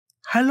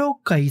Hello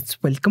guys,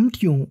 welcome to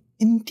you.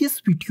 In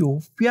this video,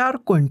 we are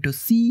going to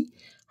see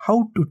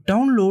how to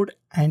download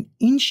and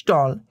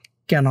install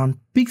Canon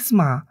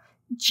PIXMA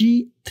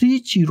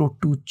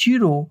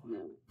G3020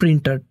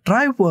 printer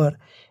driver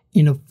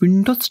in a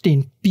Windows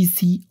 10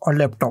 PC or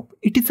laptop.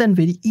 It is a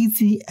very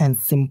easy and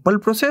simple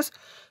process.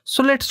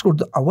 So let's go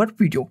to our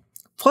video.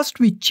 First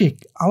we check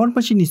our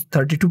machine is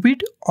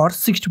 32-bit or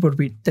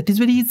 64-bit. That is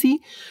very easy.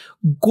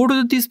 Go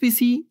to this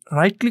PC,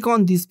 right click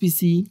on this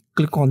PC,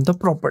 click on the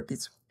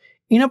properties.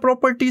 In a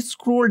property,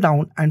 scroll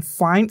down and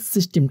find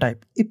system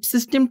type. If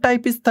system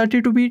type is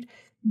 32-bit,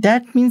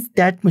 that means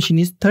that machine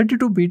is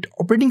 32-bit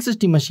operating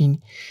system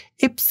machine.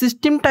 If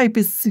system type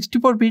is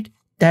 64-bit,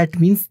 that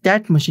means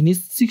that machine is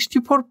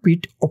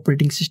 64-bit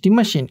operating system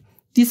machine.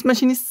 This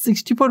machine is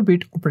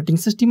 64-bit operating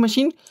system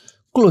machine.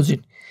 Close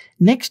it.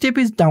 Next step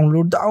is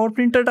download our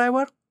printer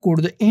driver. Go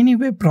to any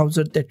web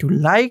browser that you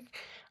like.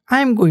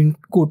 I am going to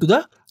go to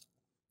the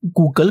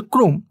Google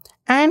Chrome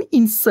and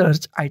in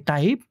search I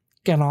type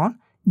Canon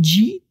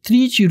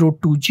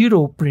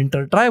G3020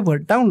 printer driver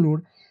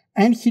download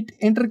and hit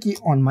enter key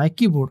on my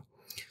keyboard.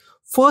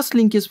 First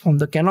link is from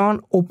the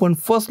Canon. Open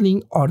first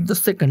link or the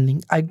second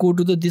link. I go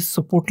to this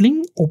support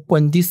link,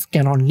 open this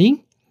Canon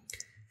link,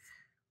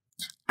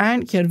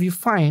 and here we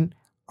find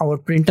our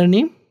printer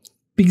name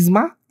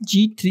PIXMA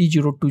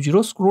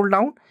G3020. Scroll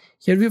down.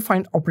 Here we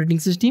find operating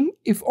system.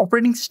 If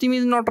operating system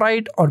is not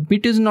right or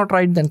bit is not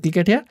right, then click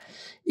it here.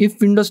 If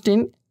Windows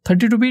 10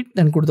 32-bit,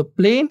 then go to the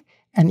plain.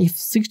 And if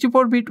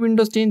 64-bit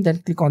Windows 10, then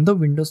click on the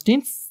Windows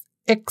 10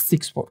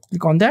 x64.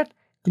 Click on that.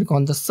 Click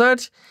on the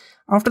search.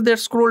 After that,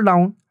 scroll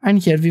down and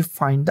here we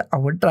find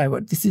our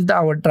driver. This is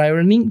our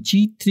driver name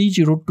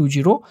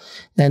G3020.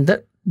 Then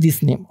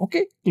this name.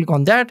 Okay. Click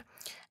on that.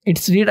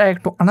 It's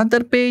redirect to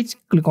another page.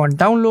 Click on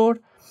download.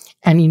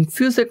 And in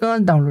few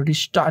seconds, download is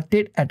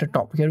started at the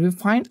top. Here we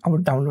find our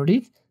download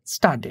is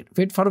started.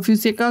 Wait for a few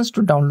seconds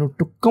to download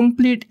to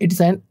complete.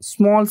 It's a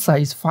small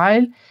size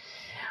file.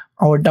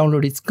 Our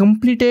download is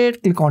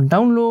completed. Click on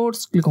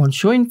downloads, click on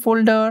show in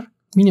folder,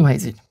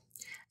 minimize it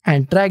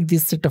and drag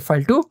this setup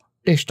file to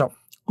desktop.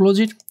 Close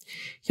it.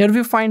 Here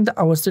we find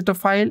our setup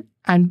file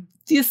and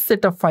this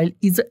setup file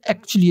is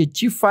actually a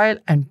zip file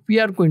and we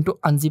are going to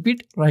unzip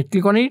it. Right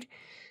click on it,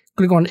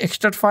 click on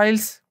extract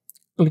files,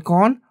 click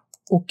on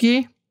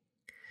OK.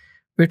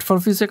 Wait for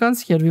a few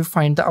seconds. Here we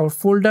find our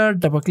folder,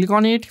 double click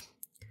on it,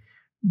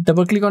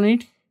 double click on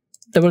it,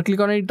 double click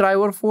on it,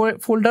 driver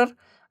folder.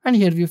 And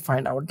here we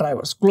find our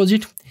drivers. Close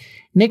it.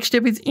 Next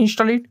step is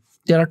install it.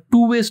 There are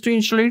two ways to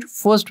install it.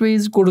 First way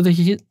is go to the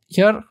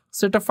here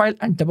setup file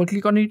and double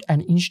click on it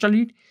and install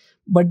it.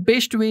 But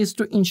best way is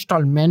to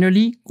install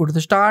manually. Go to the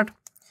start,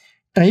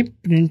 type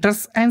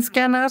printers and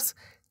scanners.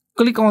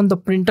 Click on the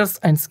printers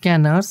and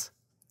scanners.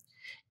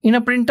 In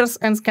a printers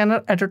and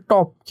scanner at the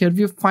top, here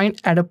we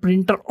find add a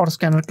printer or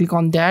scanner. Click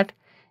on that.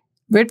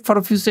 Wait for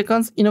a few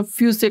seconds. In a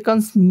few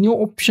seconds, new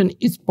option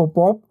is pop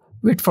up.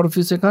 Wait for a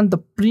few seconds. The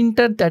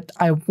printer that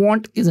I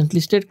want isn't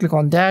listed. Click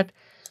on that.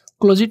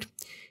 Close it.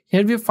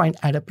 Here we find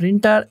add a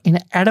printer. In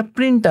add a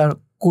printer,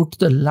 go to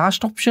the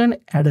last option.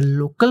 Add a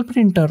local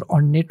printer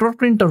or network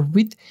printer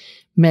with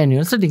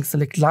manual settings.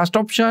 Select last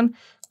option.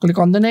 Click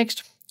on the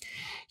next.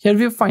 Here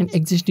we find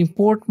existing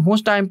port.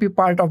 Most IMP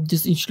part of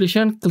this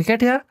installation. Click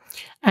it here.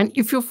 And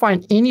if you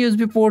find any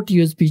USB port,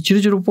 USB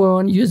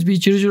 001, USB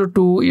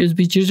 002,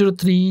 USB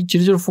 003,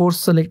 004,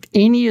 select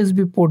any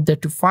USB port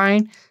that you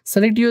find.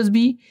 Select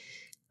USB.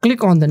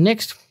 Click on the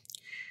next,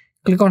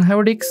 click on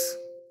Have Disk,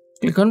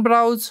 click on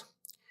Browse,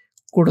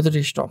 go to the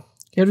desktop.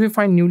 Here we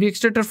find newly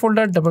extracted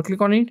folder, double click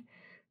on it,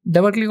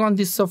 double click on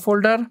this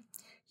subfolder.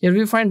 Here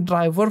we find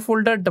driver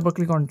folder, double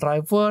click on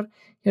driver.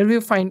 Here we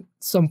find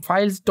some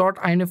files,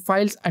 .inf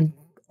files, and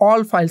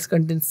all files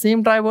contain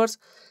same drivers.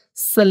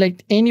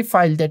 Select any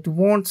file that you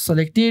want,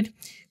 select it,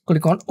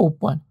 click on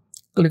open,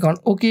 click on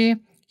OK.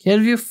 Here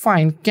we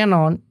find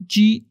Canon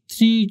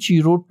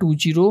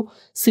G3020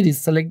 series,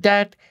 select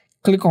that.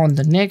 Click on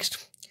the next.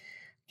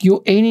 Give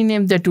any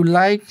name that you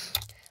like.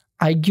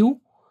 I give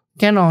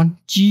Canon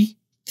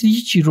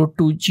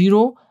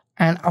G3020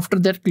 and after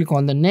that click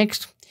on the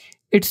next.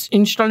 It's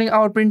installing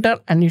our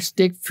printer and it's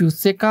take few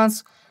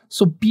seconds.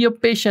 So be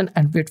patient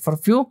and wait for a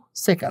few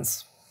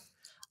seconds.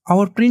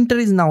 Our printer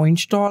is now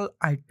installed.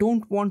 I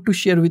don't want to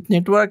share with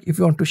network. If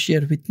you want to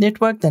share with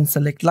network, then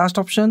select last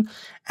option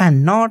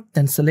and not,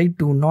 then select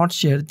do not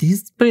share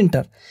this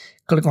printer.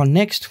 Click on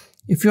next.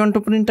 If you want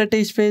to print a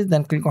test page,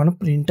 then click on a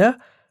printer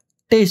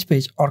test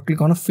page or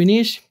click on a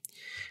finish.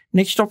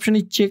 Next option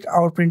is check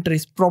our printer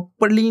is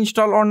properly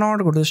installed or not.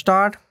 Go to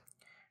start,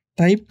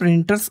 type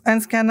printers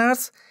and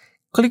scanners.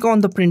 Click on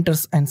the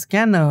printers and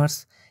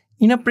scanners.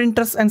 In a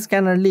printers and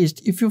scanner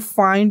list, if you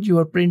find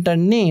your printer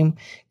name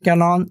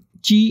Canon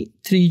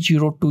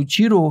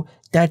G3020,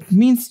 that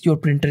means your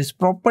printer is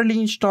properly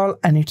installed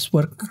and it's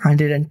work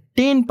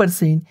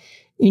 110%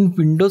 in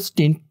Windows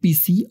 10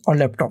 PC or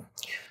laptop.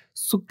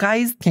 So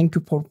guys, thank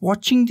you for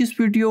watching this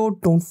video.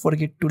 Don't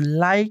forget to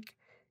like,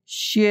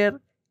 share,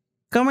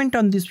 comment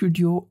on this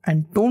video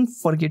and don't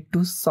forget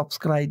to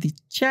subscribe the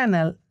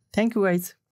channel. Thank you guys.